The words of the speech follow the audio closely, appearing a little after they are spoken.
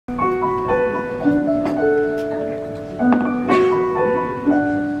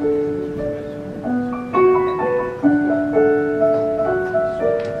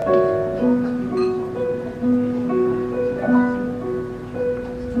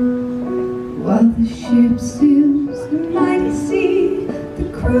While the ship sails the mighty sea, the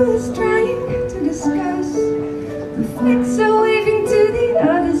crew is trying to discuss. The flags are waving to the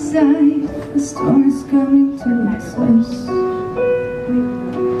other side. The storm is coming towards us.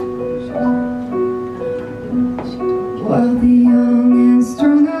 While the young and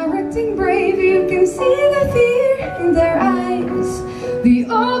strong are acting brave, you can see the fear in their eyes. The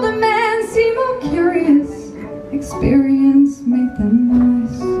older men seem more curious. Experience made them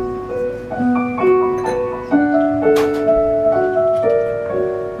wise.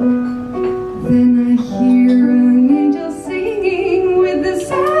 Then I hear an angel singing with the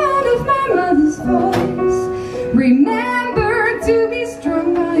sound of my mother's voice. Remember to be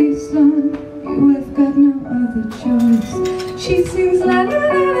strong, my son. You have got no other choice. She sings la la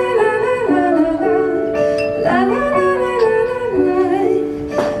la la la la la la la la la la la la la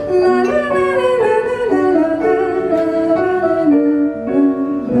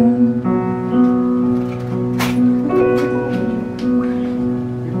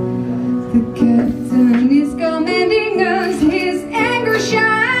The captain is commanding us. His anger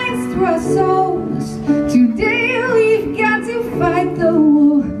shines through our souls. Today we've got to fight the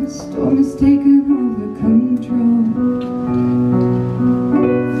war. The storm has taken over control.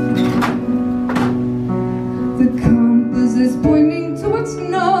 The compass is pointing towards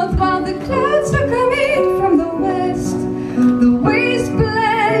north, while the clouds are coming from the west. The waves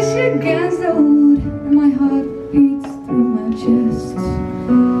splash against the wood, and my heart beats through my chest.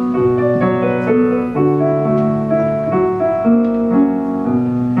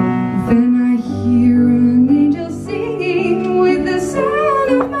 Then I hear an angel singing with the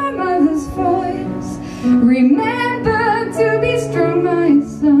sound of my mother's voice. Remember to be strong, my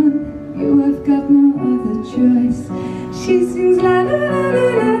son. You have got no other choice. She sings la la la la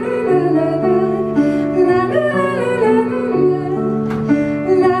la la la la la la la la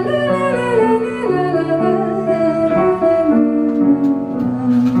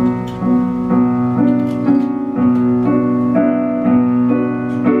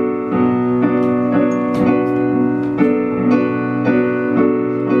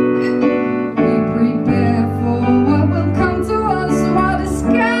We prepare for what will come to us while the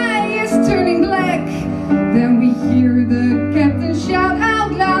sky is turning black. Then we hear the captain shout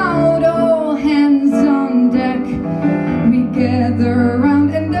out loud, all hands on deck. We gather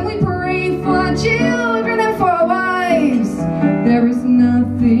around and then we pray for our children and for our wives. There is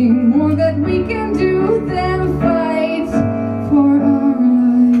nothing more that we can do than fight for our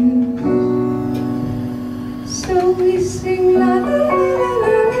lives. So we sing la la la la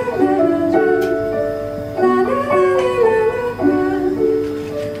la la la la la la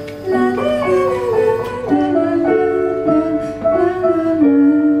la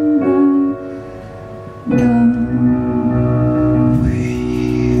la la.